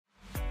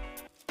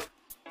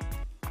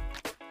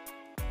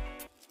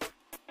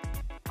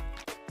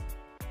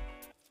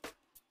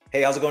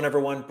Hey, how's it going,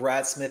 everyone?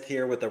 Brad Smith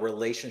here with the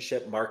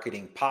Relationship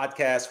Marketing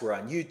Podcast. We're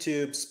on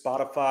YouTube,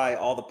 Spotify,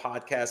 all the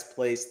podcast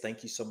plays.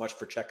 Thank you so much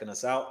for checking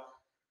us out.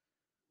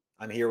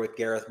 I'm here with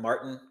Gareth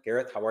Martin.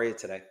 Gareth, how are you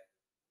today?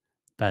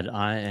 But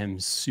I am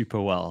super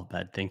well.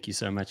 But thank you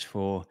so much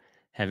for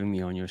having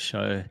me on your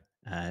show.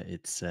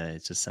 It's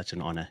just such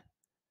an honor.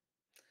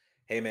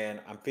 Hey,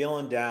 man, I'm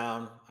feeling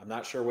down. I'm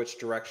not sure which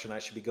direction I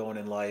should be going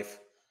in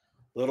life.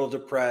 A little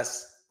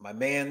depressed. My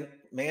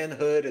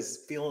manhood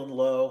is feeling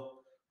low.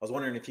 I was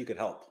wondering if you could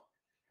help.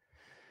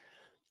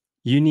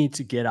 You need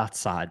to get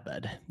outside,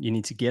 bud. You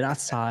need to get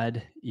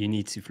outside. You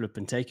need to flip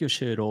and take your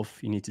shirt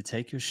off. You need to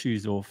take your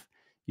shoes off.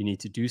 You need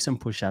to do some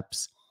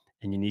push-ups,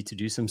 and you need to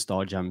do some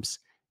star jumps,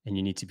 and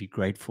you need to be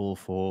grateful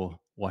for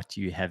what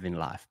you have in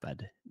life,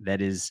 bud.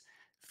 That is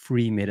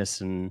free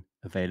medicine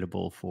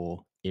available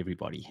for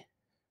everybody.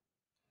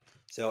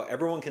 So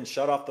everyone can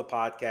shut off the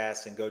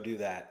podcast and go do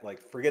that.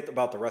 Like, forget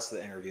about the rest of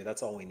the interview.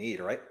 That's all we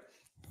need, right?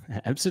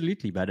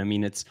 Absolutely, but I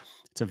mean, it's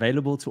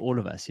available to all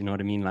of us. You know what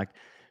I mean? Like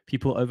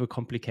people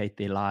overcomplicate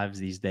their lives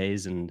these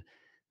days, and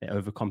they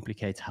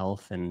overcomplicate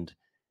health, and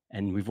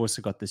we've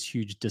also got this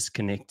huge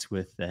disconnect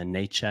with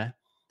nature,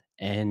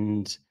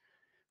 and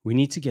we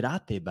need to get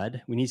out there,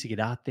 bud. We need to get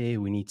out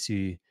there. We need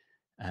to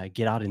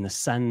get out in the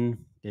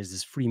sun. There's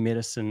this free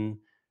medicine,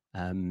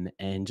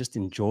 and just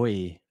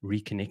enjoy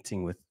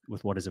reconnecting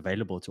with what is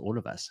available to all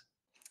of us.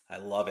 I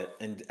love it.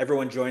 And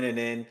everyone joining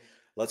in,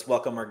 let's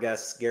welcome our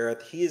guest,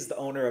 Gareth. He is the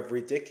owner of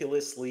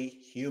Ridiculously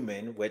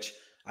Human, which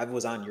I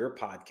was on your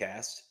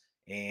podcast.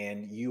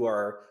 And you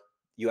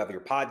have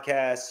your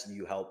podcast,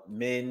 you help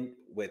men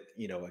with,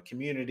 a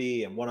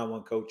community and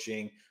one-on-one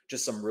coaching,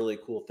 just some really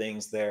cool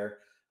things there.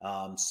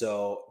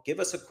 So give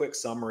us a quick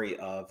summary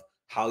of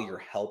how you're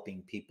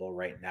helping people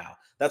right now.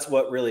 That's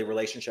what really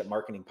Relationship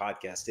Marketing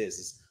Podcast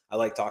is I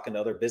like talking to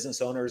other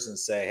business owners and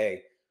say,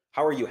 hey,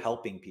 how are you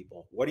helping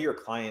people? What are your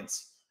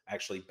clients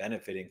actually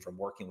benefiting from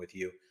working with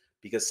you?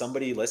 Because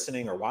somebody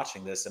listening or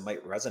watching this, it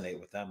might resonate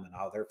with them and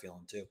how they're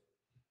feeling too.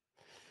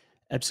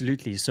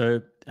 Absolutely.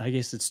 So I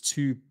guess it's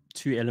two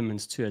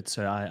elements to it.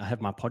 So I have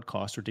my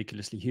podcast,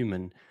 Ridiculously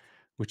Human,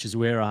 which is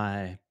where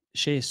I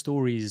share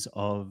stories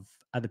of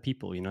other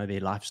people, their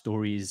life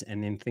stories,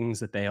 and then things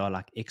that they are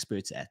like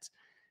experts at.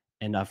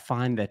 And I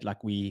find that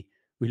like we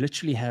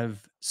literally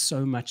have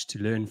so much to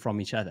learn from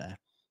each other,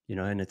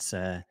 and it's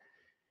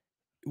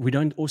we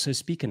don't also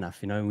speak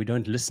enough, and we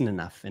don't listen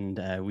enough, and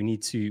we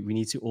need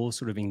to all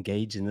sort of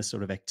engage in this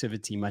sort of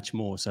activity much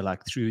more. So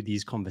like through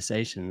these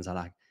conversations, I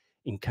like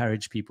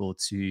encourage people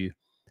to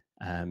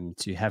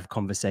have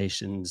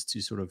conversations,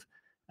 to sort of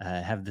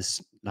have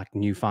this like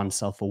newfound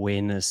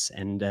self-awareness,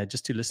 and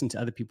just to listen to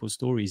other people's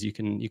stories. You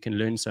can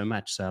learn so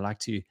much. So I like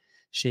to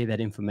share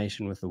that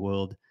information with the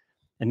world.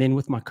 And then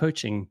with my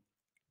coaching,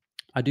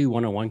 I do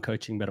one-on-one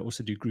coaching, but I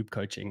also do group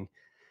coaching.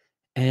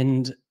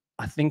 And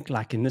I think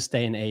like in this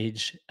day and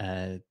age,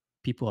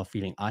 people are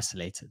feeling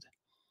isolated.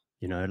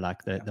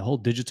 Like the Yeah. the whole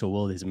digital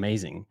world is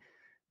amazing,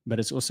 but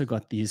it's also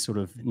got these sort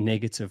of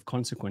negative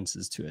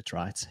consequences to it,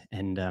 right?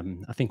 And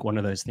I think one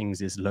of those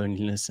things is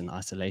loneliness and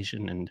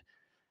isolation, and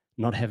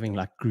not having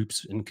like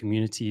groups and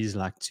communities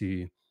like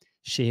to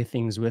share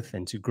things with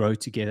and to grow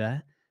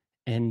together.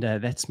 And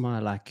that's my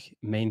like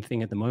main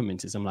thing at the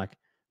moment is I'm like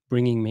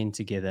bringing men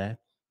together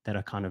that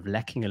are kind of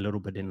lacking a little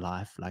bit in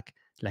life, like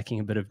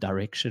lacking a bit of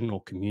direction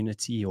or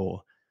community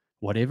or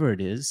whatever it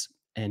is,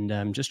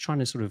 and just trying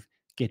to sort of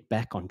get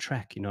back on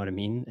track. You know what I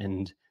mean?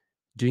 And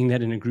doing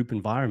that in a group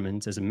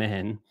environment as a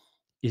man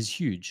is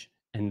huge,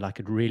 and like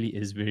it really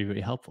is very,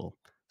 very helpful.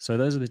 So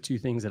those are the two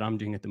things that I'm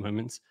doing at the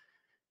moment,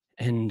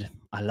 and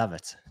I love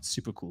it. It's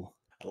super cool.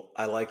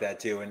 I like that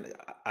too. And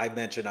I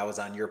mentioned I was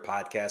on your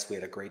podcast. We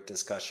had a great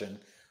discussion,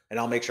 and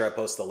I'll make sure I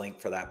post the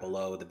link for that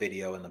below the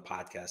video and the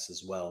podcast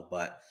as well.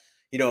 But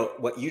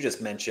what you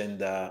just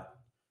mentioned,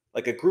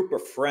 like a group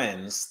of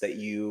friends that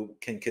you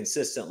can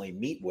consistently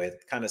meet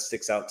with, kind of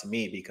sticks out to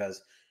me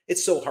because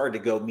it's so hard to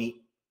go meet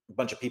a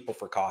bunch of people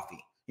for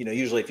coffee.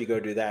 Usually if you go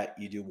do that,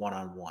 you do one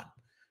on one.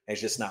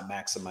 It's just not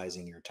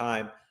maximizing your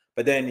time.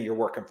 But then you're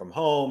working from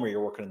home or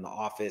you're working in the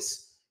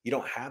office. You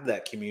don't have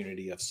that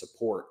community of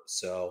support.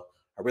 So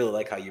I really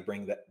like how you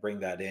bring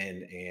that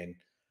in. And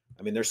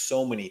I mean, there's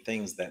so many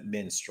things that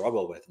men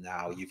struggle with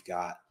now. You've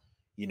got,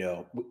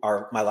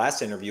 our my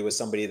last interview was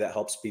somebody that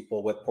helps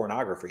people with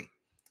pornography,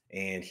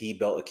 and he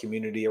built a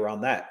community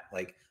around that.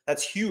 Like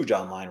that's huge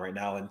online right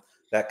now, and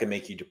that can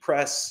make you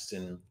depressed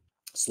and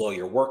slow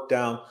your work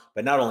down.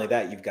 But not only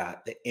that, you've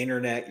got the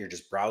internet. You're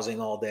just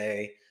browsing all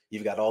day.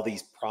 You've got all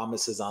these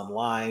promises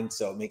online,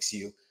 so it makes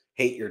you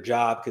hate your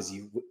job because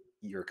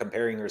you're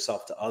comparing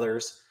yourself to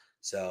others.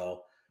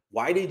 So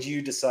why did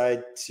you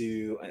decide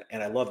to,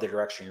 and I love the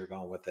direction you're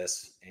going with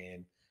this,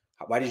 and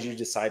why did you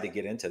decide to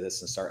get into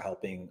this and start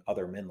helping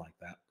other men like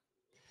that?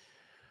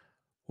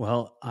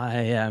 Well,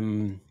 I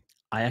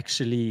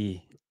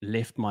actually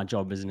left my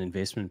job as an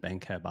investment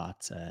banker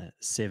about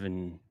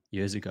 7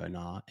 years ago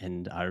now,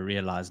 and I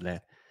realized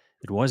that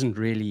it wasn't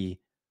really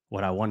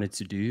what I wanted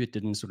to do. It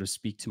didn't sort of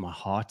speak to my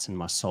heart and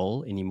my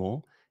soul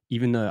anymore,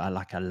 even though I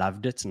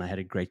loved it and I had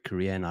a great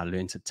career and I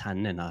learned a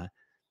ton and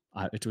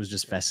it was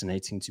just Yeah.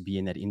 fascinating to be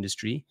in that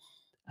industry.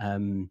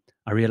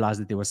 I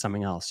realized that there was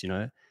something else,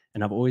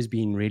 and I've always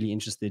been really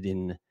interested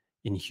in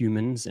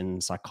humans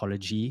and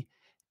psychology,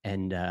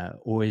 and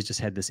always just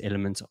had this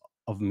element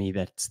of me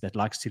that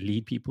likes to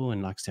lead people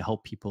and likes to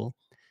help people.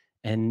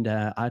 And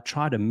I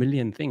tried a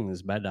million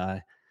things, but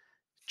I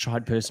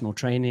tried personal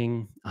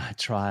training. I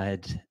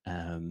tried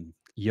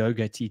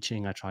yoga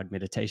teaching. I tried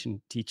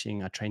meditation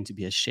teaching. I trained to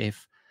be a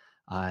chef.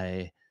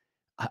 I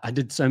I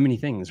did so many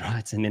things,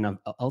 right? And then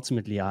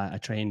ultimately, I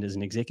trained as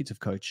an executive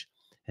coach.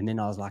 And then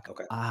I was like,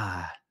 Okay.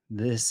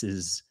 this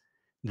is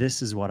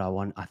this is what I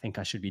want. I think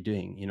I should be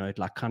doing. It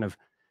like kind of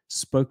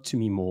spoke to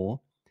me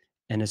more,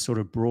 and it sort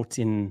of brought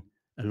in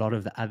a lot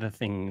of the other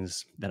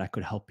things that I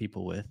could help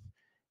people with.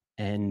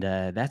 And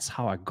that's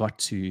how I got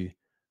to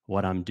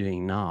what I'm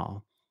doing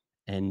now.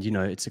 And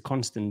it's a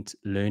constant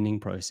learning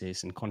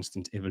process and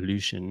constant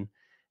evolution.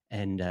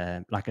 And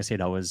like I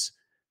said,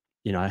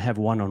 I have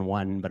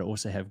one-on-one, but I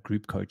also have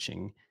group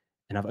coaching.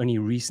 And I've only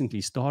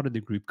recently started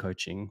the group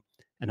coaching,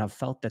 and I've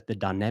felt that the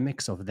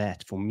dynamics of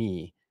that for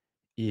me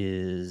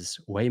is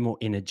way more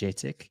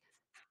energetic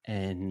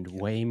and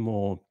Yeah. way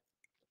more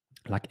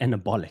like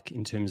anabolic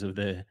in terms of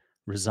the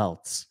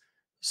results.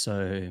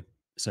 So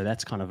so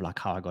that's kind of like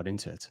how I got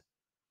into it.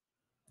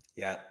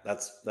 Yeah,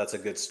 that's a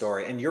good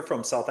story. And you're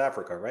from South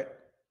Africa, right?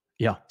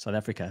 Yeah, South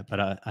Africa, but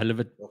I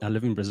Okay.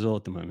 live in Brazil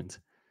at the moment.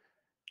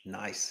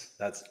 Nice.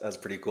 That's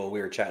pretty cool.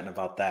 We were chatting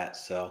about that.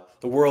 So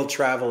the world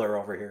traveler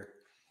over here.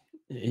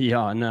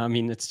 Yeah, no, I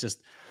mean it's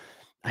just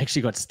I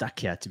actually got stuck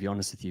here, to be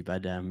honest with you.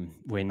 But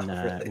when Oh,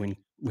 really?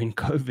 when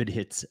COVID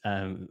hit,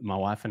 my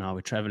wife and I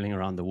were traveling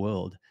around the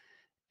world,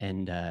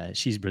 and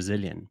she's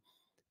Brazilian.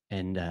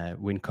 And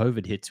when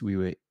COVID hit, we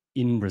were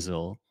in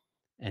Brazil,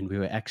 and we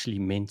were actually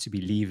meant to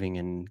be leaving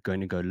and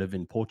going to go live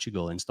in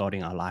Portugal and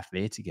starting our life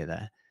there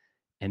together.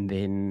 And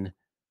then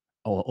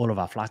all of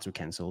our flights were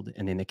cancelled,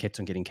 and then they kept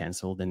on getting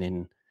cancelled, and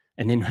then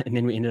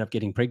we ended up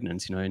getting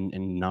pregnant,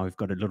 and now we've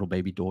got a little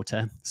baby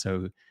daughter.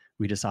 So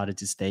we decided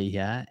to stay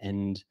here,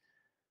 and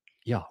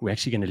yeah, we're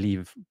actually going to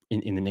leave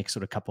in the next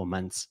sort of couple of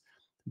months.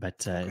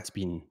 But Okay. it's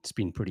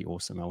been pretty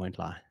awesome. I won't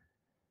lie.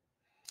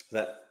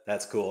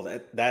 That's cool.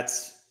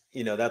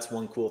 That's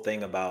one cool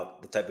thing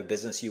about the type of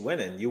business you win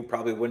in. You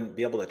probably wouldn't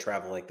be able to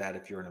travel like that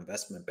if you're an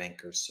investment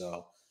banker.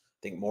 So I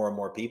think more and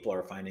more people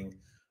are finding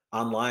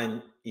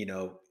online,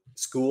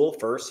 school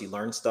first, you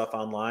learn stuff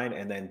online,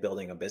 and then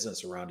building a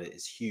business around it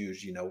is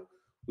huge.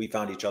 We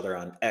found each other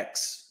on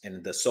X,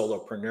 and the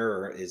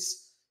solopreneur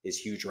is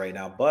huge right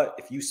now. But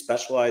if you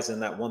specialize in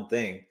that one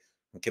thing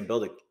and can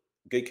build a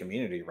good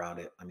community around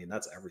it, I mean,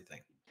 that's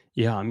everything.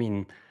 Yeah, I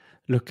mean,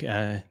 look,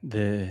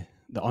 the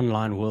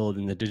online world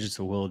and the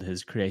digital world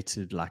has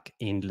created like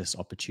endless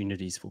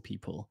opportunities for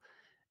people.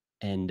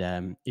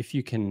 And if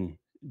you can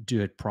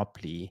do it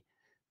properly,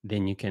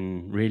 then you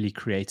can really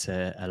create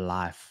a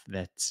life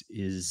that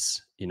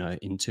is,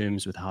 in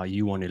terms with how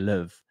you want to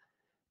live.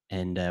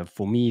 And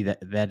for me,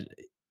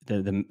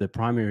 the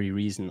primary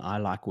reason I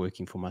like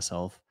working for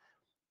myself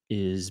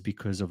is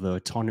because of the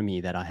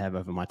autonomy that I have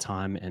over my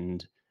time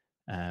and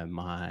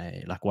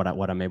my like what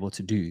I'm able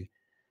to do.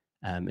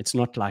 It's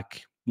not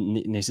like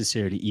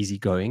necessarily easy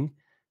going,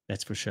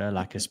 that's for sure.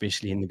 Like Mhm.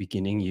 especially in the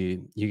beginning,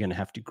 you're going to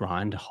have to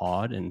grind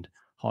hard and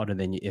harder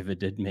than you ever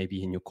did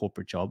maybe in your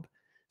corporate job.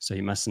 So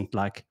you mustn't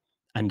like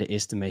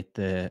underestimate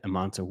the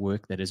amount of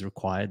work that is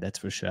required. That's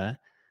for sure.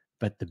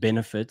 But the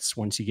benefits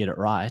once you get it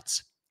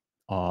right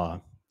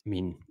are, I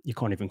mean, you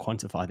can't even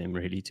quantify them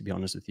really, to be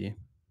honest with you.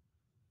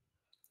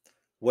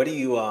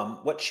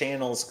 What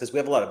channels, because we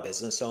have a lot of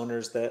business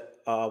owners that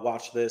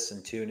watch this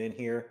and tune in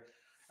here.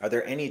 Are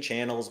there any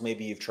channels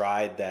maybe you've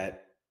tried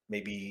that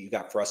maybe you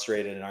got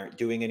frustrated and aren't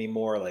doing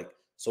anymore, like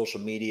social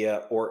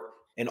media,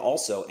 and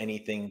also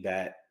anything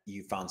that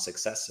you found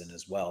success in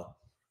as well,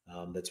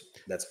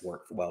 that's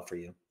worked well for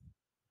you?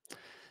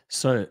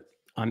 So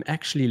I'm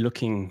actually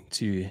looking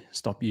to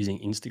stop using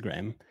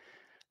Instagram.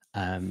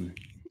 Um,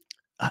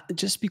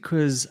 just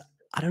because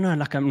I don't know,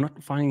 like I'm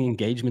not finding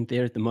engagement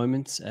there at the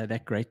moment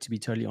that great, to be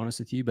totally honest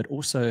with you. But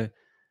also,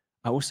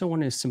 I also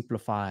want to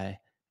simplify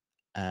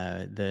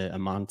the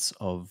amounts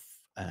of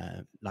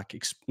like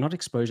not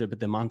exposure, but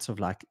the amounts of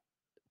like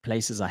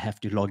places I have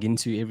to log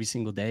into every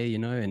single day,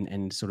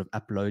 and sort of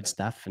upload Yeah,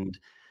 stuff. And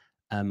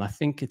I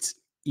think it's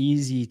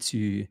easy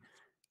to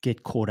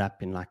get caught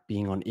up in like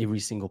being on every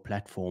single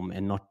platform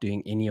and not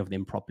doing any of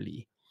them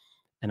properly.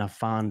 And I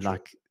found true.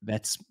 like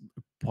that's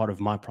part of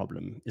my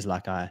problem is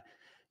like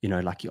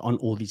like you're on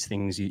all these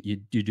things,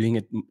 you're doing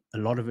it, a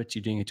lot of it,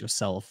 you're doing it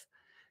yourself,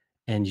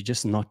 and you're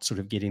just not sort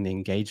of getting the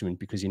engagement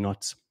because you're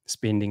not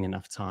spending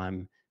enough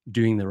time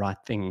doing the right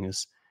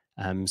things.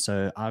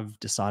 So I've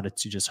decided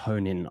to just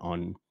hone in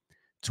on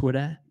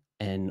Twitter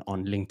and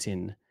on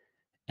LinkedIn,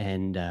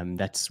 and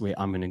that's where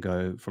I'm going to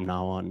go from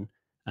now on.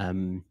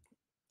 Um,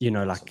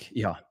 Awesome.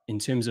 yeah, in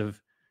terms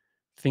of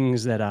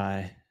things that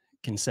I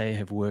can say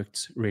have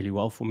worked really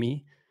well for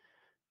me,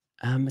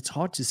 it's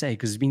hard to say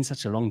because it's been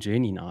such a long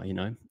journey now.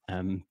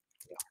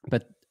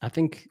 But I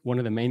think one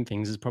of the main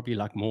things is probably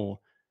like more,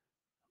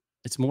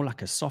 it's more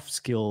like a soft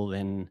skill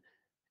than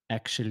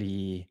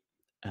actually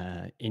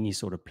any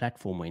sort of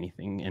platform or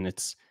anything. And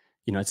it's,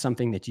 you know, it's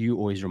something that you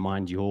always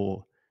remind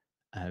your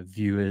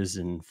viewers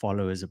and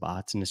followers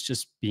about. And it's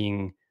just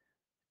being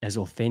as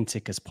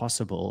authentic as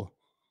possible,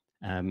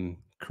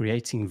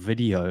 creating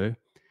video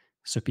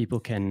so people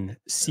can Yeah.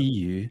 see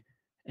you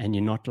and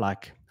you're not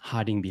like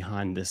hiding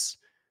behind this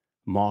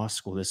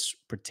mask or this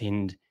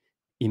pretend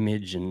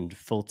image and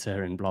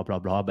filter and blah blah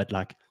blah. But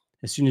like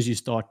as soon as you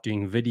start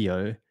doing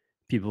video,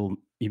 people,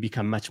 you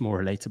become much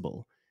more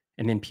relatable,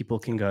 and then people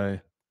can go,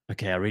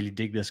 okay, I really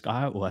dig this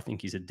guy, or I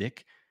think he's a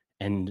dick.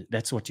 And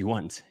that's what you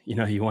want. You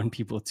know, you want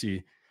people to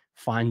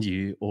find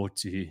you or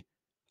to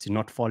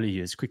not follow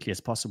you as quickly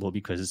as possible,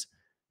 because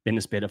then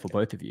it's better for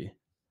both of you.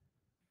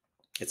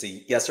 It's a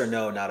yes or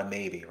no, not a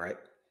maybe, right?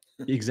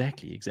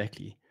 Exactly,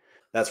 exactly.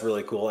 That's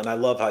really cool. And I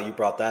love how you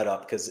brought that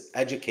up because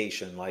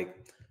education, like,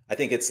 I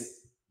think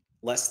it's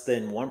less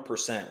than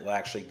 1% will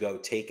actually go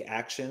take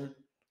action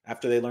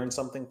after they learn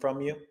something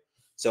from you.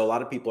 So a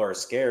lot of people are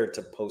scared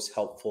to post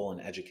helpful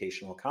and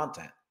educational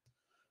content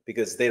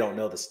because they don't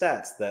know the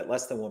stats that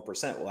less than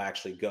 1% will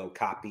actually go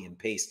copy and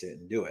paste it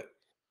and do it,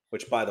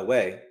 which, by the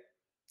way,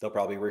 they'll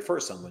probably refer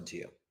someone to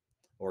you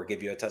or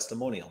give you a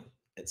testimonial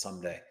at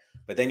someday.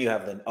 But then you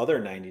have the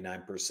other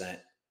 99%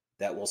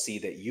 that will see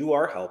that you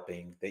are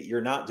helping, that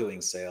you're not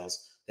doing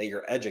sales, that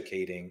you're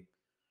educating.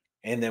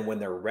 And then when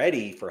they're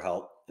ready for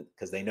help,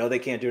 because they know they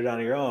can't do it on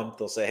your own,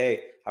 they'll say,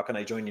 hey, how can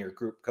I join your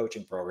group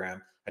coaching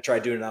program? I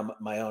tried doing it on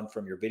my own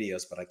from your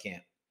videos, but I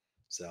can't.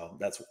 So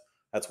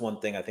that's one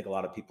thing I think a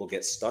lot of people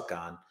get stuck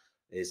on,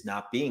 is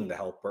not being the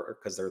helper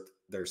because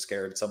they're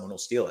scared someone will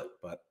steal it,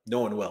 but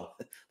no one will.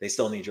 They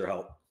still need your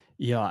help.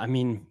 Yeah, I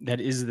mean, that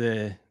is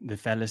the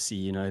fallacy,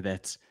 you know,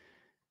 that,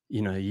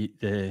 you know,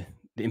 the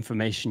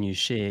information you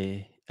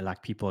share,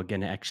 like people are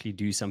going to actually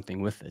do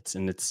something with it,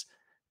 and it's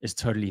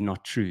totally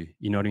not true.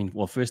 You know what I mean?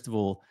 Well, first of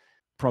all,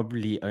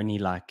 probably only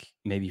like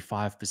maybe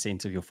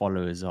 5% of your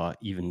followers are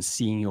even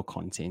seeing your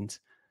content.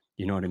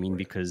 You know what I mean? Right.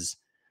 Because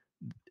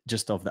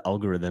just of the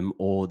algorithm,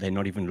 or they're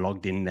not even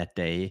logged in that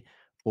day,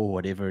 or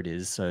whatever it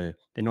is, so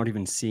they're not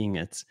even seeing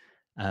it.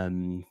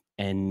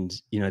 And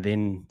you know,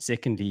 then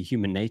secondly,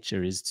 human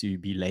nature is to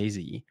be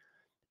lazy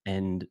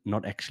and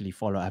not actually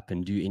follow up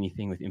and do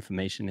anything with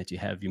information that you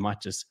have. You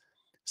might just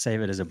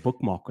save it as a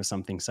bookmark or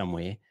something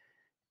somewhere,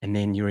 and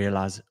then you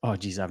realize, oh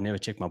geez, I've never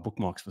checked my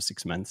bookmarks for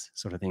 6 months,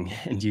 sort of thing.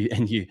 And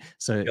you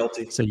so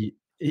Guilty. so you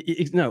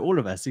no, all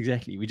of us,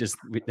 exactly.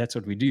 That's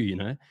what we do, you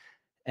know.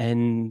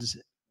 And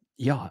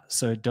yeah,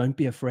 so don't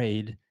be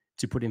afraid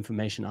to put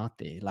information out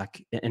there.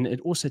 Like, and it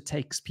also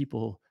takes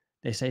people,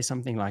 they say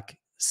something like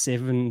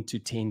 7 to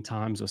 10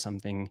 times or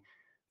something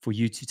for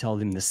you to tell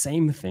them the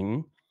same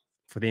thing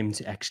for them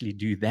to actually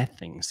do that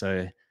thing.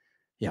 So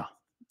yeah,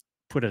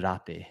 put it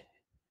out there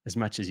as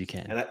much as you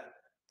can. And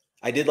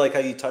I did like how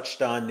you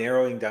touched on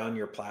narrowing down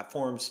your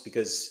platforms,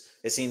 because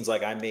it seems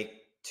like I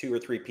make 2 or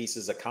 3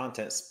 pieces of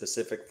content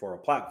specific for a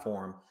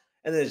platform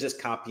and then it's just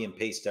copy and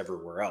paste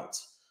everywhere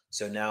else.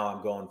 So now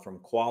I'm going from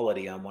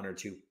quality on 1 or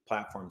 2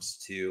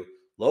 platforms to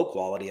low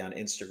quality on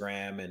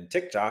Instagram and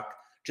TikTok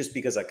just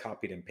because I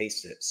copied and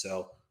pasted it.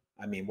 So,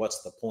 I mean,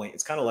 what's the point?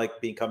 It's kind of like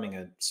becoming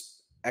an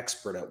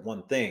expert at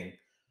one thing,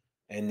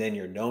 and then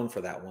you're known for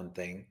that one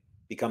thing,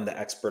 become the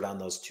expert on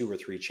those 2 or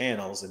 3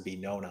 channels and be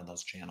known on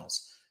those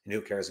channels, and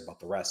who cares about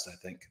the rest, I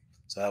think.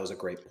 So that was a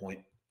great point.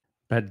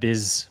 But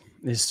there's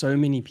so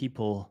many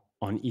people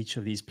on each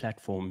of these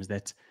platforms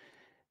that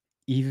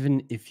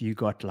even if you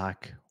got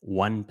like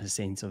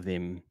 1% of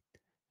them,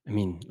 I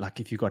mean, like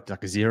if you got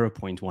like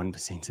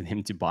 0.1% of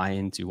them to buy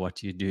into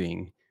what you're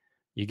doing,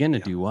 you're going to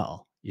Yeah, do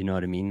well. You know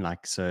what I mean?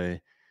 Like, so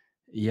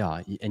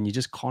yeah, and you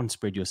just can't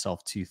spread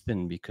yourself too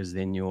thin, because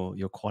then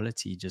your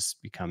quality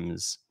just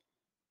becomes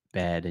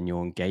bad, and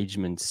your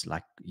engagements,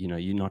 like, you know,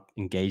 you're not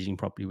engaging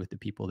properly with the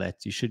people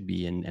that you should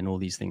be, and all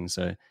these things.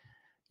 So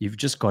you've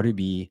just got to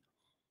be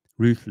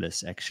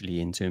ruthless actually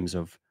in terms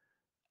of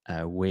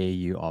where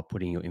you are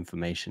putting your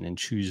information, and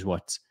choose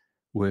what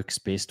works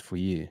best for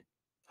you.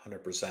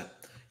 100%.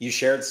 You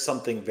shared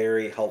something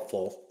very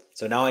helpful.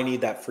 So now I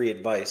need that free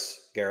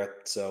advice,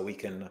 Gareth, so we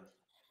can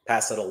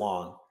pass it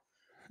along.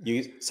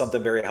 You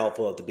something very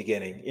helpful at the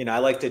beginning. I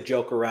like to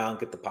joke around,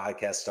 get the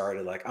podcast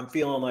started. Like, I'm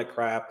feeling like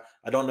crap.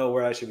 I don't know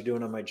where I should be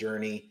doing on my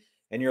journey.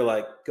 And you're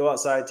like, go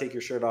outside, take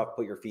your shirt off,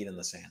 put your feet in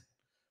the sand.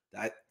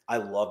 I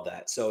love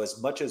that. So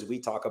as much as we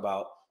talk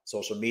about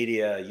social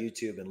media,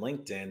 YouTube, and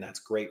LinkedIn, that's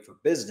great for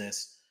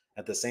business.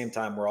 At the same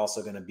time, we're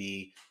also going to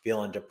be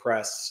feeling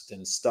depressed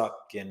and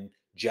stuck and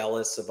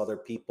jealous of other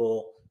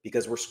people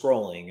because we're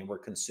scrolling and we're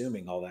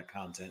consuming all that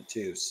content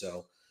too.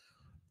 So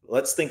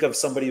let's think of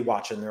somebody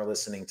watching, they're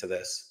listening to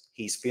this.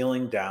 He's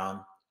feeling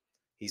down.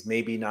 He's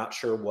maybe not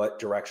sure what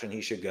direction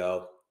he should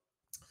go.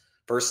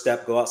 First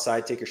step, go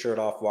outside, take your shirt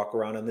off, walk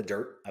around in the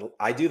dirt.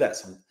 I do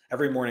that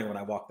every morning when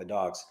I walk the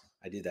dogs.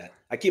 I do that.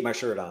 I keep my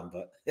shirt on,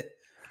 but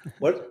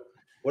what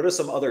What are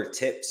some other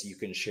tips you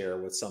can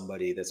share with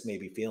somebody that's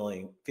maybe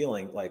feeling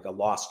like a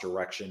lost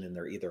direction in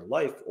their either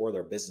life or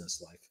their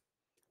business life?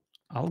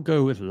 I'll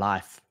go with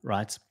life,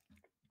 right?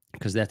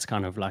 Because that's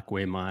kind of like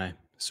where my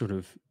sort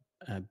of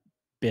uh,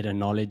 better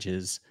knowledge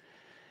is.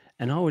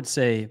 And I would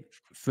say,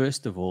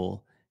 first of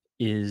all,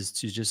 is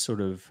to just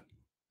sort of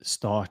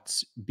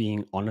start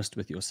being honest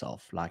with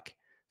yourself. Like,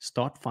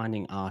 start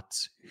finding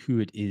out who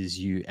it is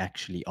you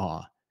actually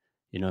are.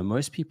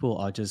 Most people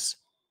are just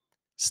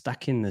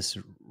stuck in this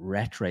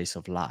rat race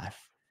of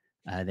life.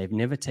 They've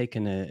never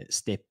taken a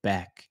step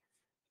back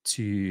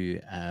to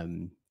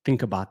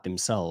think about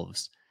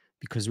themselves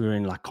because we're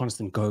in like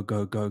constant go,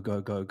 go, go,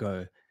 go, go,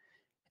 go.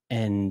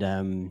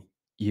 And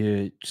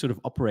you're sort of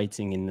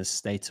operating in this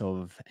state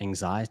of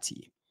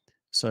anxiety.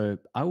 So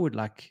I would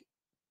like,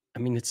 I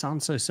mean, it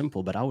sounds so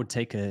simple, but I would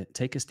take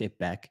a step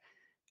back,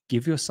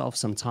 give yourself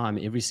some time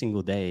every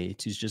single day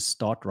to just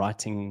start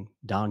writing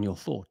down your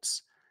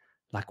thoughts.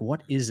 Like,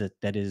 what is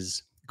it that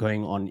is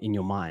going on in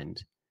your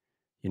mind?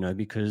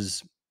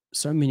 Because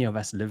so many of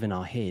us live in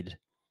our head,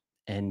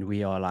 and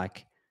we are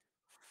like,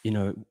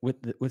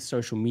 with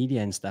social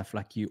media and stuff,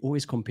 like, you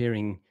always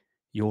comparing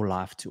your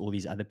life to all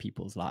these other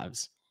people's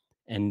lives.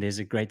 And there's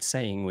a great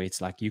saying where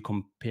it's like you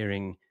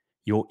comparing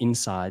your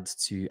insides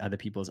to other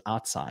people's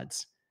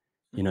outsides.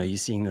 Mhm. You're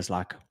seeing this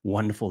like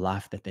wonderful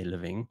life that they're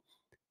living,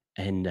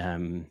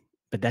 and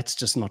but that's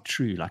just not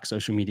true. Like,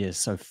 social media is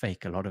so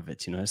fake, a lot of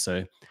it.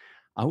 So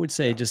I would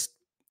say Yeah. just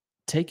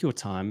take your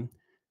time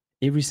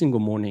every single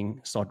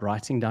morning, start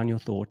writing down your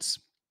thoughts,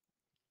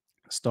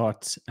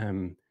 start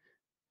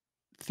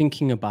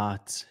thinking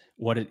about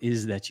what it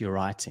is that you're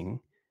writing,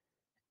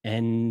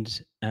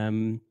 and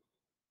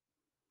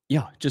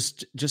yeah,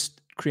 just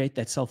create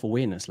that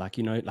self-awareness. Like,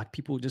 like,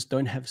 people just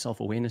don't have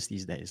self-awareness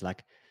these days.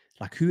 Like,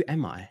 who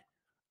am I?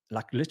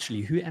 Like,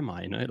 literally, who am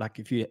I? Like,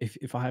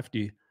 if I have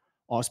to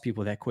ask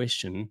people that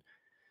question,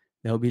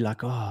 they'll be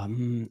like, oh,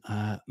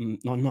 no,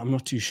 I'm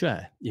not too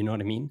sure. You know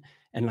what I mean?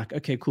 And like,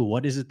 okay, cool,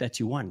 what is it that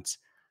you want?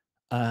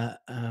 uh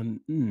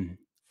um mm,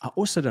 I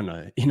also don't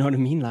know. You know what I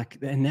mean? Like,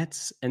 and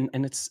that's and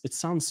it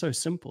sounds so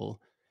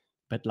simple,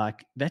 but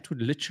like, that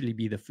would literally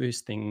be the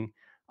first thing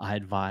I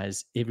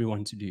advise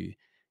everyone to do.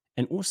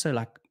 And also,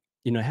 like,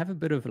 have a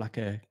bit of like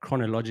a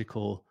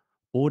chronological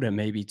order,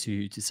 maybe,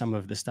 to some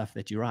of the stuff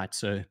that you write.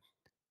 So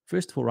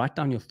first of all, write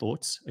down your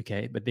thoughts,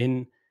 okay? But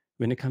then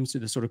when it comes to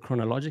the sort of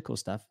chronological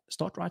stuff,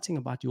 start writing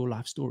about your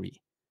life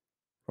story,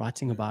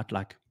 writing Mhm. about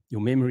like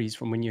your memories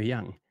from when you're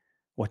young,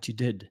 what you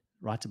did,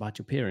 write about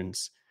your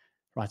parents,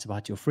 write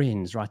about your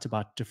friends, write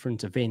about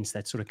different events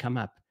that sort of come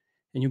up.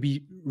 And you'll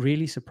be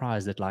really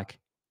surprised at like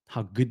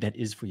how good that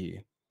is for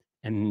you,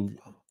 and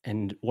Wow.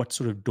 and what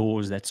sort of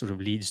doors that sort of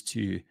leads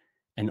to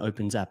and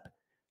opens up.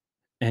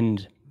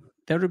 And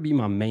that would be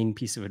my main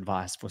piece of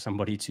advice for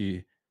somebody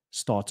to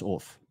start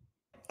off.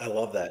 I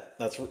love that.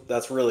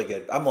 That's really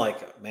good. I'm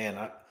like,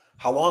 man,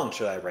 how long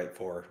should I write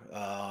for?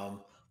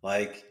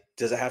 Like,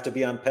 does it have to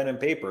be on pen and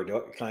paper?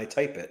 Can I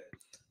type it?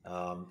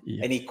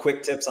 Yeah. Any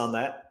quick tips on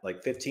that?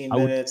 Like 15 I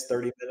would minutes,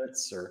 30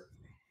 minutes, or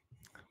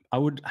I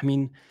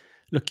mean,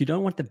 look, you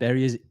don't want the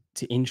barriers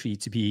to entry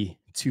to be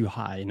too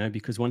high,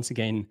 because once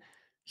again,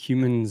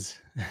 humans,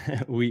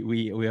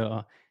 we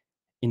are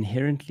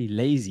inherently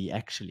lazy,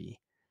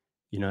 actually,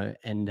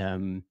 and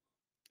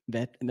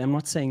that, and I'm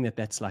not saying that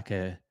that's like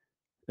that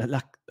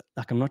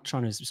like I'm not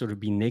trying to sort of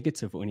be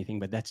negative or anything,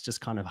 but that's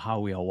just kind of how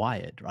we are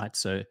wired, right?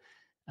 So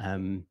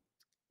um,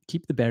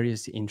 keep the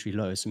barriers to entry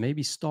low. So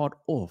maybe start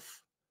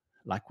off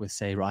like with,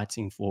 say,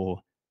 writing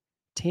for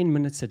 10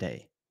 minutes a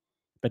day,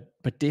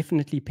 but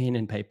definitely pen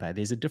and paper.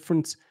 There's a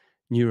different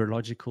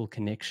neurological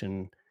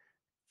connection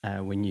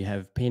when you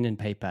have pen and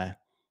paper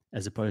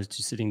as opposed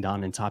to sitting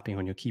down and typing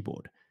on your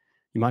keyboard.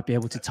 You might be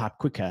able to okay, type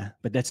quicker,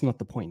 but that's not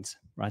the point,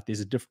 right? There's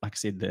a different, like I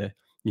said, the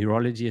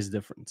neurology is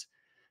different.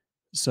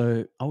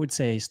 So I would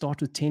say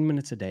start with 10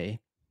 minutes a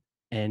day,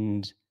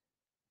 and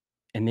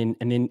and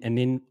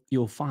then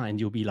you'll find,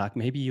 you'll be like,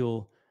 maybe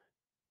you'll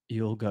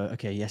go,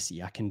 okay, yes,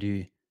 see, I can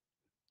do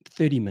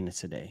 30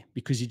 minutes a day,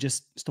 because you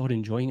just start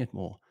enjoying it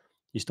more.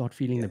 You start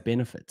feeling yeah, the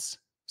benefits.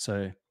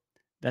 So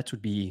that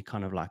would be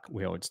kind of like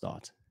where I would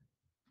start.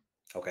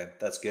 okay,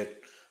 that's good.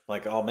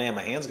 Like, oh man,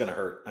 my hand's gonna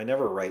hurt. I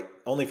never write,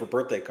 only for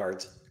birthday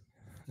cards.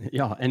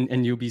 Yeah,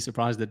 and you'll be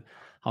surprised at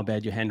how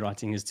bad your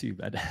handwriting is too.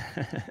 But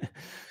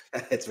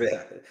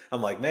Yeah.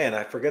 I'm like, man,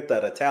 I forget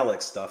that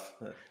italic stuff.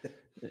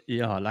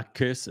 yeah, like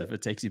cursive,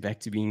 it takes you back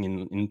to being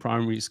in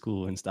primary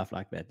school and stuff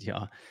like that.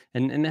 Yeah,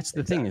 and that's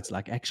the thing. It's Exactly.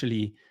 like,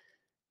 actually,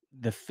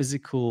 the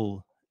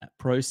physical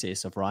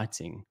process of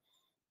writing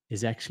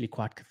is actually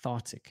quite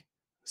cathartic.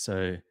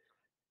 So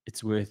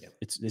it's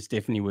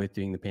definitely worth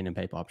doing the pen and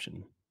paper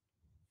option.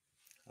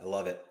 I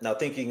love it. Now,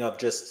 thinking of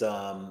just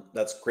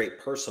that's great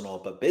personal,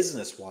 but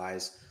business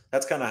wise,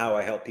 that's kind of how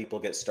I help people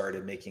get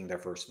started making their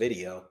first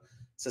video.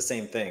 It's the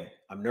same thing.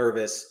 I'm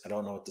nervous. I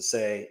don't know what to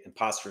say.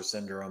 Imposter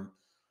syndrome.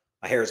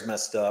 My hair's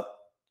messed up.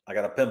 I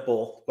got a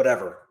pimple,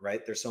 whatever,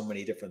 right? There's so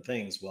many different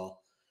things.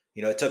 Well,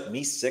 it took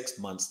me 6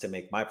 months to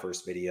make my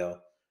first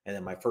video. And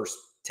then my first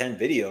 10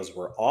 videos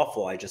were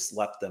awful. I just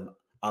left them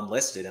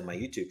unlisted in my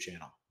YouTube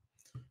channel.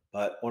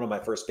 But one of my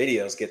first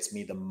videos makes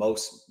me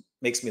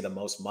the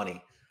most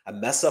money. I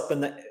mess up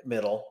in the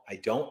middle. I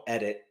don't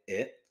edit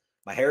it.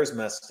 My hair is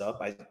messed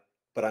up.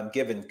 But I'm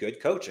given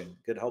good coaching,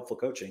 good helpful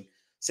coaching.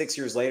 6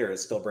 years later,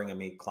 it's still bringing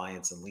me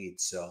clients and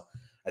leads. So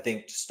I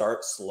think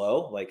start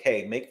slow. Like,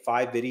 hey, make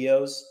 5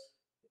 videos,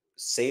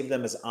 save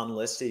them as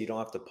unlisted. You don't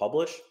have to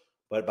publish,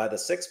 but by the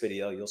sixth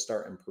video, you'll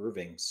start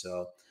improving.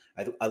 So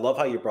I love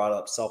how you brought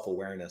up self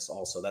awareness.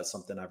 Also, that's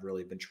something I've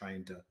really been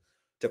trying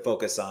to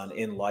focus on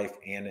in life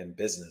and in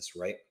business.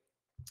 Right.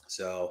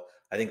 So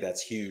I think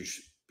that's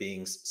huge.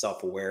 Being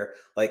self aware.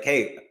 Like,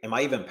 hey, am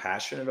I even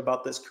passionate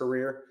about this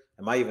career?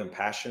 Am I even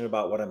passionate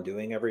about what I'm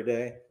doing every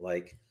day?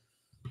 Like,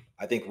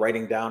 I think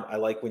writing down, I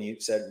like when you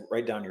said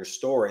write down your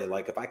story.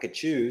 Like if I could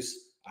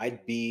choose,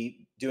 I'd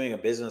be doing a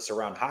business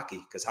around hockey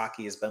because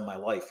hockey has been my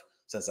life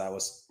since I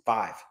was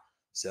 5.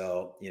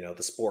 So,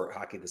 the sport,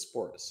 hockey, the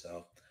sport.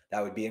 So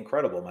that would be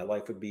incredible. My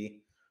life would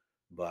be,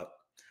 but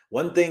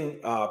one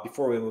thing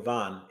before we move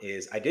on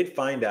is I did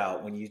find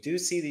out when you do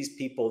see these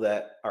people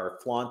that are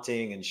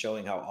flaunting and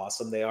showing how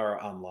awesome they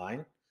are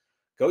online,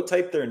 go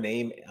type their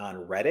name on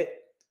Reddit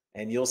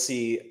and you'll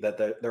see that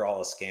they're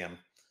all a scam.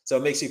 So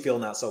it makes you feel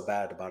not so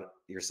bad about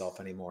yourself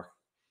anymore.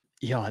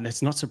 Yeah, and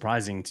that's not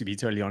surprising, to be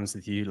totally honest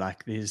with you.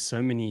 Like, there's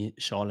so many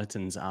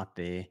charlatans out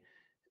there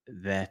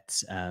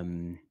that,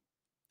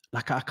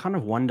 like, I kind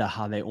of wonder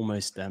how they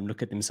almost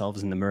look at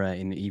themselves in the mirror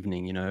in the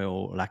evening,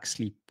 or like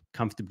sleep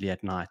comfortably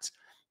at night,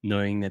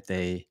 knowing that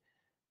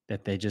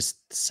they're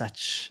just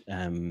such,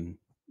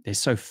 they're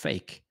so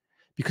fake.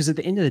 Because at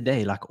the end of the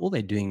day, like, all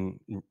they're doing,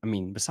 I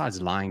mean,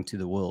 besides lying to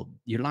the world,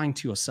 you're lying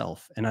to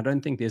yourself. And I don't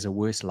think there's a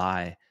worse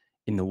lie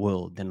in the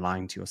world than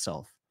lying to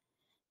yourself,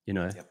 you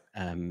know. Yep.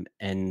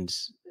 And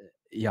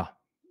yeah,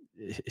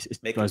 it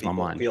Making blows my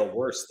people mind. feel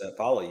worse that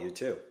follow you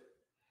too.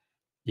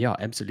 Yeah,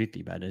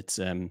 absolutely. But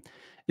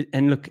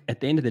and look, at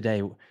the end of the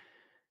day,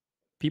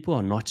 people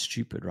are not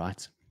stupid,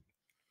 right?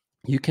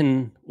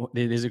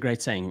 There's a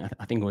great saying,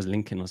 I think it was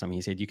Lincoln or something.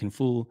 He said, you can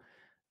fool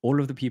all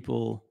of the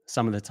people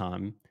some of the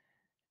time,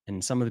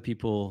 and some of the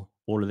people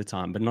all of the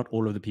time, but not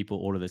all of the people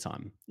all of the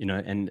time,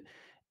 and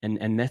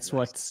that's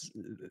Nice.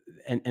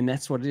 and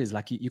that's what it is.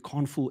 Like, you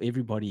can't fool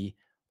everybody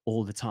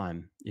all the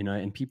time,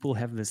 and people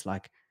have this,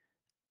 like,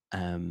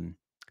 um,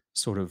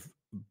 sort of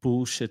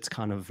bullshit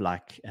kind of,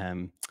 like,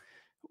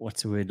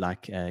 what's the word,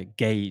 like,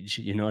 gauge,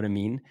 you know what I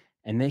mean?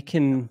 And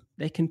Yep.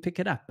 they can pick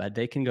it up, but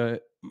they can go,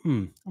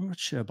 I'm not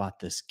sure about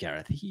this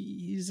Gareth.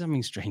 He's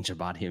something strange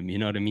about him, you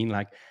know what I mean?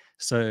 Like,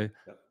 so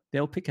Yep.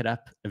 they'll pick it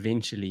up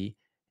eventually.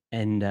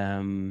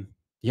 And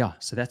yeah,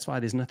 so that's why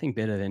there's nothing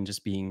better than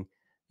just being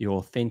your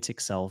authentic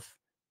self,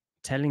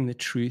 telling the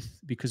truth,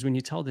 because when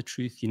you tell the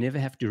truth, you never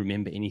have to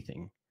remember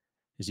anything,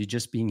 because you're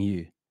just being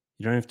you.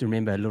 You don't have to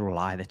remember a little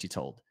lie that you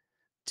told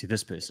to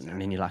this person. And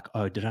then Exactly. you're like,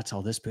 oh, did I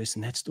tell this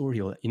person that story?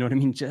 Or, you know what I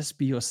mean? Just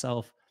be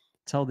yourself,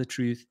 tell the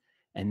truth.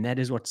 And that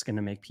is what's going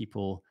to make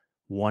people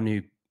want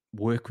to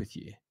work with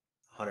you.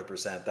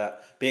 100%.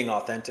 That being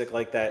authentic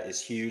like that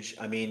is huge.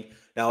 I mean,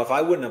 now if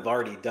I wouldn't have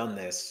already done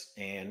this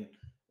and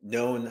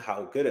known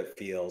how good it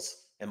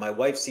feels, and my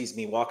wife sees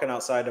me walking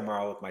outside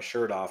tomorrow with my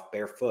shirt off,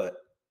 barefoot,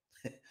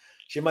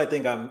 she might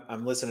think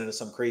I'm listening to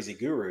some crazy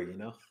guru.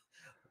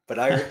 But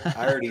I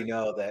already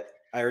know that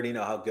I already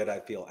know how good I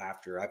feel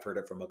after. I've heard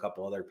it from a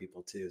couple other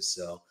people too.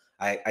 So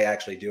I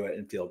actually do it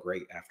and feel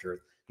great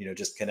after,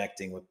 just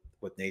connecting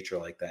with nature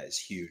like that is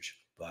huge.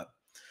 But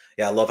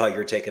yeah, I love how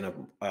you're taking a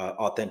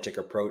authentic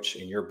approach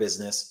in your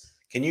business.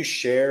 Can you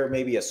share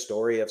maybe a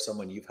story of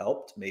someone you've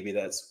helped, maybe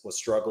that's was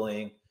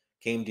struggling,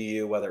 came to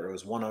you, whether it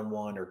was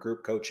one-on-one or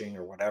group coaching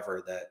or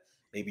whatever, that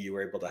maybe you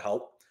were able to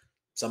help?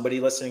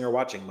 Somebody listening or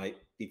watching might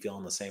be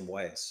feeling the same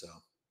way. So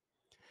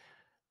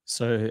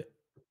So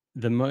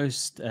the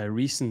most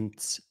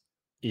recent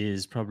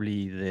is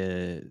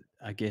probably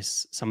I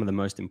guess, some of the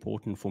most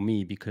important for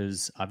me,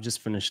 because I've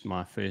just finished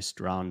my first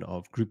round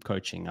of group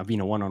coaching. I've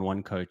been a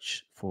one-on-one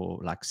coach for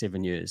like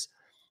 7 years,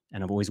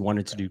 and I've always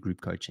wanted to okay. do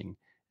group coaching.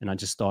 And I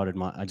just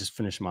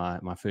finished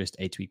my first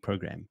 8-week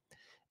program.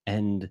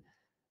 And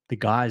the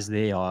guys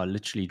there are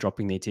literally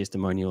dropping their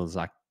testimonials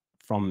like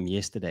from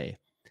yesterday.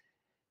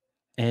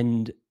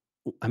 And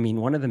I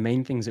mean, one of the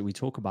main things that we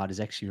talk about is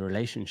actually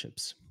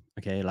relationships.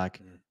 Okay, like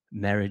Mm,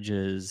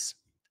 marriages,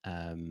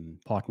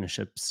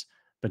 partnerships,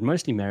 but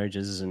mostly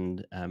marriages,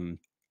 and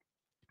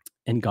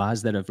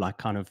guys that have, like,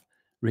 kind of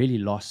really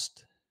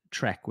lost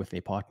track with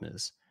their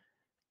partners.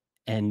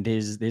 And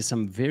there's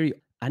some very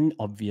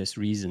unobvious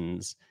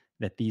reasons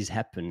that these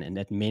happen and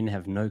that men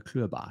have no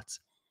clue about.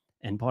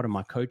 And part of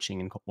my coaching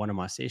and one of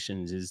my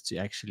sessions is to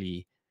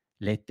actually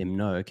let them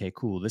know, okay,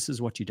 cool, this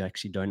is what you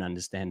actually don't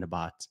understand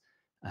about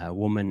a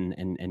woman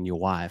and your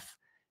wife,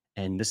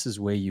 and this is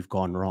where you've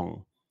gone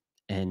wrong.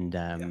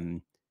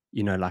 And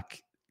yeah.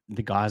 like,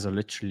 the guys are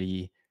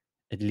literally,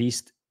 at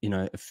least,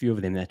 a few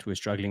of them that were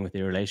struggling with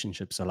their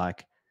relationships are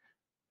like,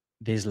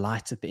 there's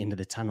lights at the end of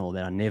the tunnel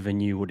that I never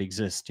knew would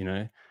exist.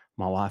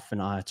 My wife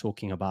and I are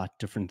talking about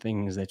different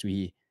things that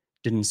we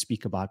didn't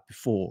speak about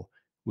before.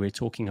 we're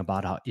talking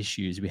about our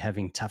issues, we're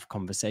having tough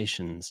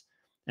conversations.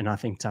 And I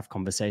think tough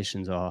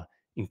conversations are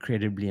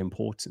incredibly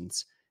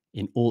important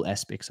in all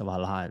aspects of our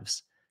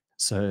lives.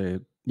 So,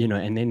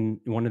 and then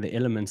one of the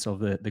elements of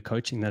the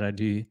coaching that I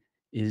do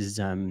is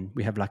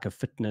we have like a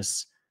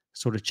fitness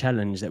sort of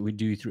challenge that we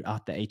do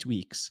throughout the 8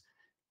 weeks.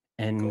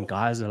 And Cool.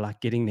 guys are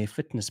like getting their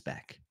fitness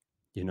back.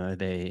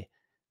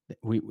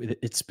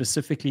 It's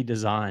specifically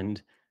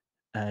designed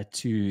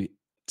to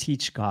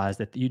teach guys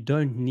that you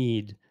don't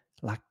need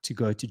like to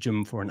go to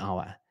gym for an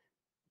hour.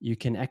 You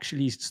can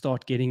actually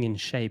start getting in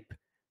shape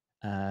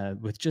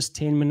with just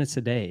 10 minutes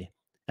a day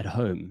at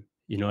home.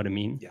 You know what I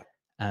mean? Yeah.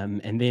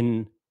 And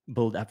then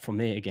build up from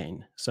there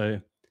again.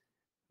 So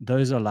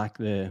those are like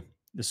the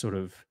sort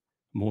of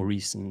more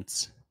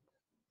recent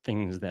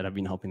things that I've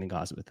been helping the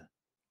guys with.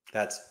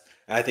 That's,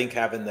 I think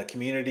having the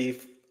community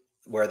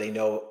where they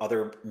know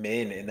other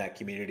men in that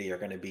community are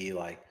going to be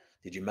like,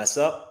 did you mess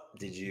up?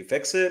 Did you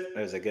fix it?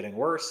 Is it getting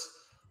worse?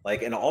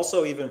 Like, and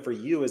also even for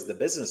you as the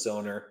business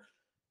owner,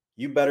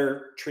 you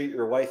better treat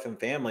your wife and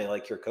family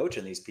like you're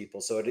coaching these people.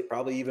 So it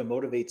probably even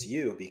motivates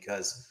you,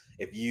 because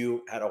if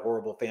you had a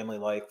horrible family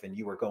life and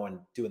you were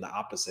doing the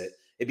opposite,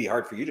 it'd be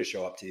hard for you to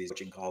show up to these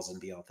coaching calls and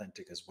be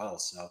authentic as well.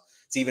 So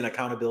it's even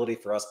accountability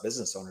for us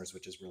business owners,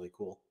 which is really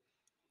cool.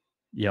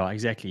 Yeah,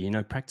 exactly.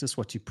 Practice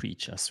what you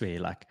preach. I swear.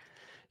 Like,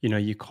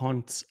 you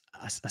can't,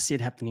 I see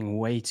it happening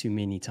way too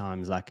many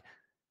times. Like,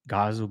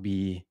 guys will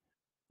be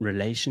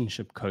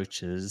relationship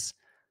coaches,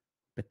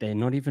 but they're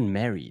not even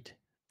married.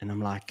 And I'm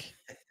like,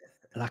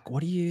 what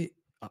do you,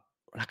 uh,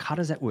 like, how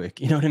does that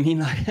work? You know what I mean?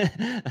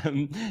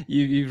 Like,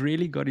 you've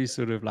really got to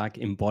sort of like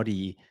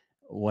embody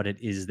what it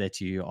is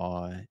that you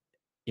are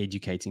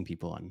educating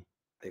people on.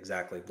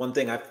 Exactly. One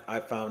thing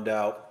I found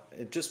out,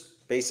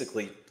 just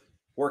basically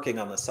working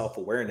on the self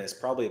awareness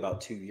probably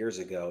about 2 years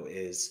ago,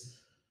 is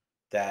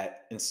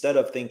that instead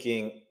of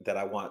thinking that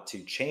I want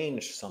to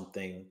change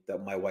something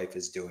that my wife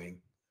is doing,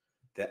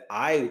 that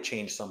I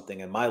change something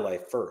in my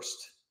life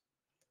first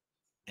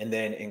and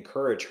then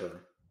encourage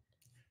her.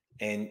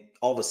 And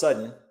all of a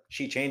sudden,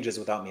 she changes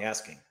without me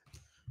asking.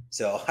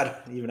 So I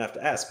don't even have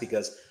to ask,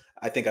 because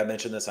I think I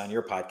mentioned this on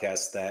your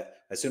podcast that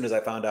as soon as I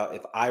found out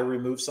if I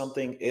remove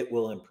something, it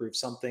will improve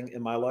something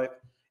in my life.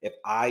 If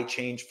I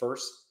change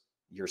first,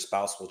 your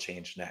spouse will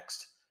change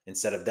next,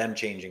 instead of them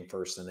changing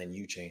first and then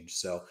you change.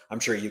 So I'm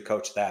sure you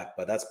coach that,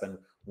 but that's been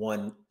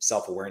one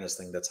self awareness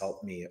thing that's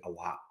helped me a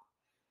lot.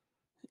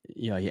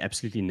 Yeah, you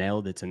absolutely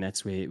nailed it. And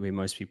that's where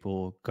most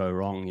people go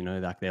wrong.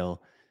 Like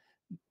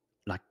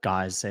like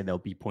guys say they'll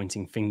be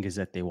pointing fingers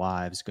at their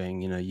wives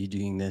going, you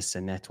doing this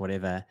and that,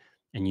 whatever,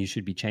 and you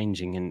should be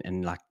changing.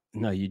 And like,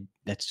 no,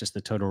 that's just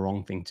the total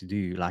wrong thing to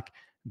do. Like,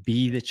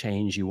 be the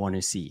change you want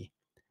to see.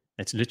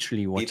 That's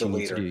literally Be what the you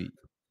need to leader. do.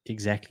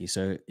 Exactly.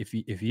 So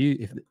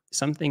if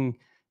something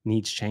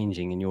needs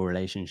changing in your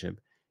relationship,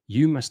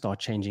 you must start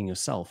changing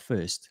yourself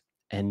first.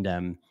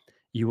 And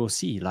you will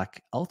see,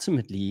 like,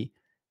 ultimately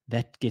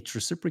that gets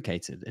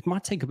reciprocated. It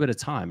might take a bit of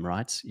time,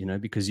 right?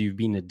 Because you've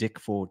been a dick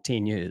for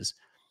 10 years,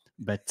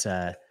 but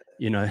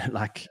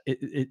like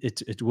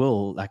it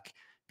will, like,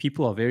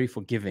 people are very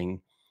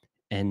forgiving.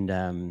 And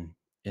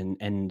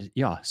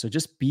yeah, so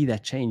just be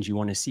that change you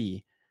want to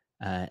see.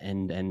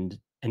 And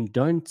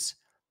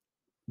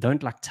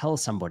don't like tell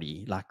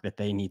somebody like that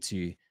they need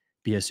to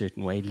be a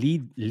certain way.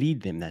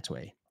 Lead them that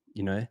way,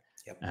 you know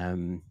Yep.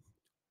 um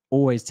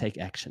always take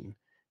action,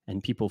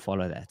 and people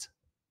follow that.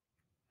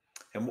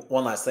 And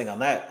one last thing on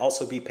that,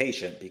 also be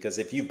patient, because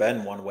if you've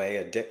been one way,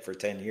 a dick for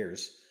 10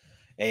 years,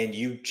 and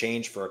you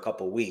change for a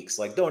couple weeks,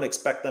 like, don't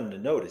expect them to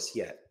notice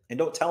yet. And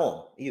don't tell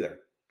them either.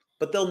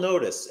 But they'll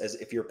notice as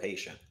if you're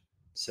patient.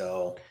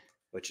 So,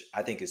 which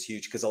I think is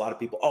huge, because a lot of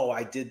people, oh,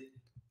 I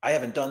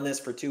haven't done this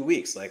for 2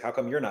 weeks. Like, how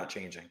come you're not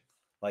changing?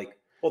 Like,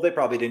 well, they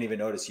probably didn't even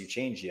notice you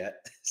changed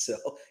yet. So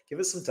give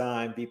it some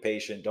time, be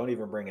patient, don't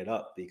even bring it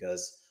up,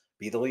 because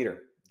be the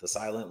leader. The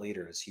silent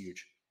leader is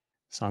huge.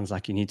 Sounds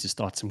like you need to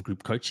start some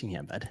group coaching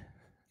here, bud.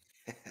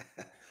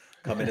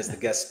 Come in as the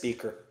guest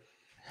speaker.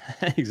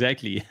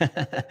 Exactly.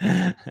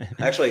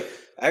 Actually,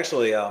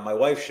 actually, my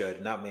wife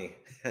should, not me.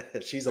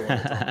 She's the one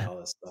that taught me all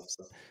this stuff,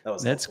 so that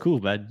was That's helpful. cool,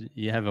 bud.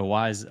 You have a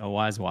wise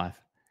wife.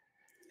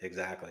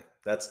 Exactly.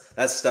 That's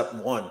step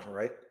one,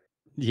 right?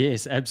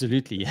 Yes,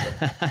 absolutely.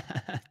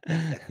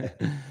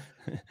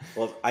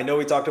 Well, I know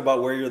we talked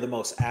about where you're the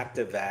most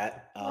active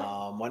at.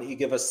 Why don't you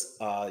give us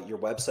your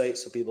website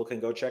so people can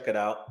go check it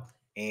out,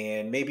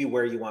 and maybe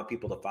where you want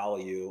people to follow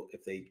you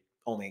if they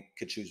only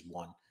could choose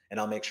one. And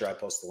I'll make sure I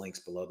post the links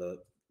below the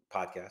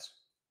podcast.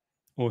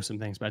 Awesome,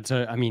 thanks, bud.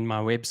 So, I mean, my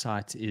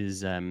website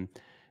is,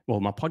 well,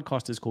 my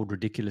podcast is called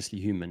Ridiculously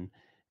Human,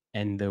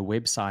 and the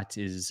website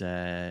is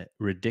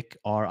ridic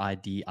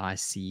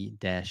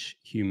dash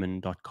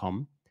human.com.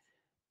 Cool.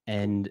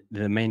 And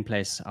the main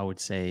place I would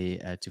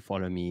say to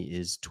follow me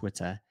is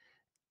Twitter,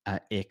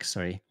 X,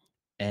 sorry.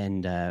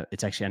 And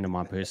it's actually under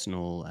my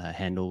personal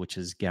handle, which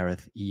is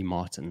Gareth E.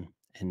 Martin.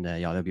 And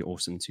yeah, that'd be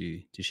awesome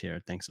to share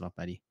it. Thanks a lot,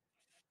 buddy.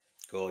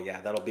 Cool.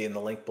 Yeah, that'll be in the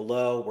link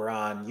below. We're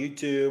on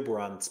YouTube, we're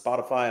on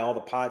Spotify, all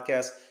the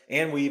podcasts,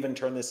 and we even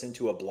turn this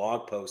into a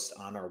blog post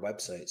on our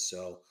website.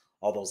 So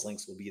all those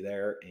links will be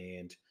there,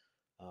 and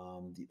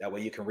that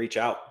way you can reach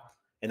out.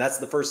 And that's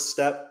the first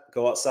step.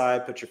 Go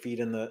outside, put your feet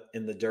in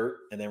the dirt,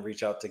 and then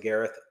reach out to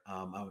Gareth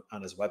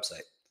on his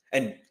website.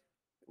 And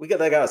they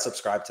got to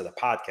subscribe to the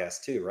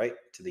podcast too, right?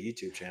 To the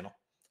YouTube channel.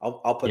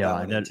 I'll put that Yeah,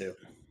 one in too.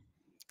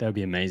 that would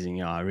be amazing.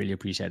 Yeah, I really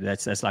appreciate it.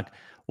 That's like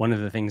one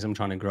of the things I'm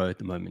trying to grow at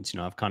the moment. You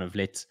know,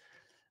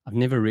 I've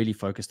never really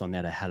focused on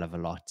that a hell of a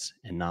lot.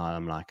 And now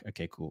I'm like,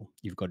 okay, cool.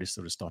 You've got to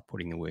sort of start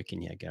putting the work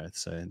in here, Gareth.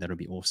 So that'll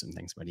be awesome.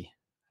 Thanks, buddy.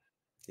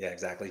 Yeah,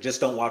 exactly. Just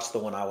don't watch the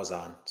one I was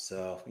on.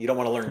 So you don't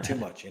want to learn too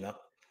much, you know?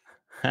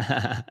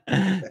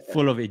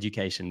 Full of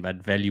education, but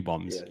value Yeah,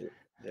 bombs.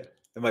 yeah.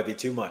 It might be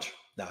too much.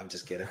 No, I'm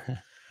just kidding.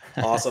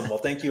 Awesome. Well,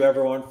 thank you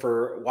everyone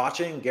for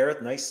watching.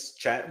 Gareth, nice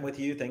chatting with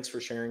you. Thanks for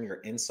sharing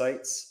your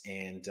insights.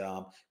 And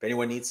if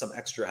anyone needs some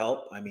extra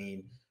help, I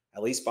mean,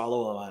 at least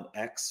follow him on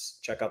X,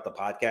 check out the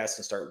podcast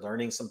and start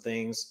learning some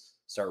things.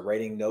 Start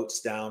writing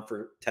notes down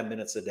for 10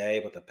 minutes a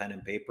day with a pen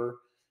and paper.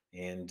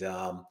 And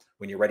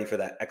when you're ready for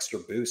that extra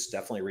boost,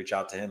 definitely reach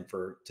out to him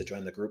to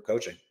join the group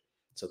coaching.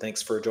 So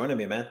thanks for joining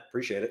me, man.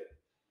 Appreciate it.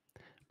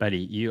 Buddy,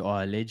 you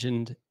are a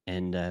legend.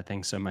 And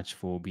thanks so much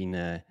for being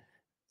a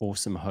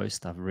awesome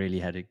host. I've really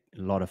had a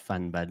lot of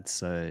fun, bud.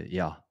 So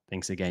yeah,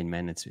 thanks again,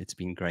 man. It's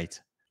been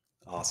great.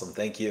 Awesome.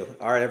 Thank you.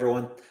 All right,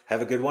 everyone.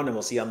 Have a good one, and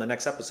we'll see you on the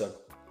next episode.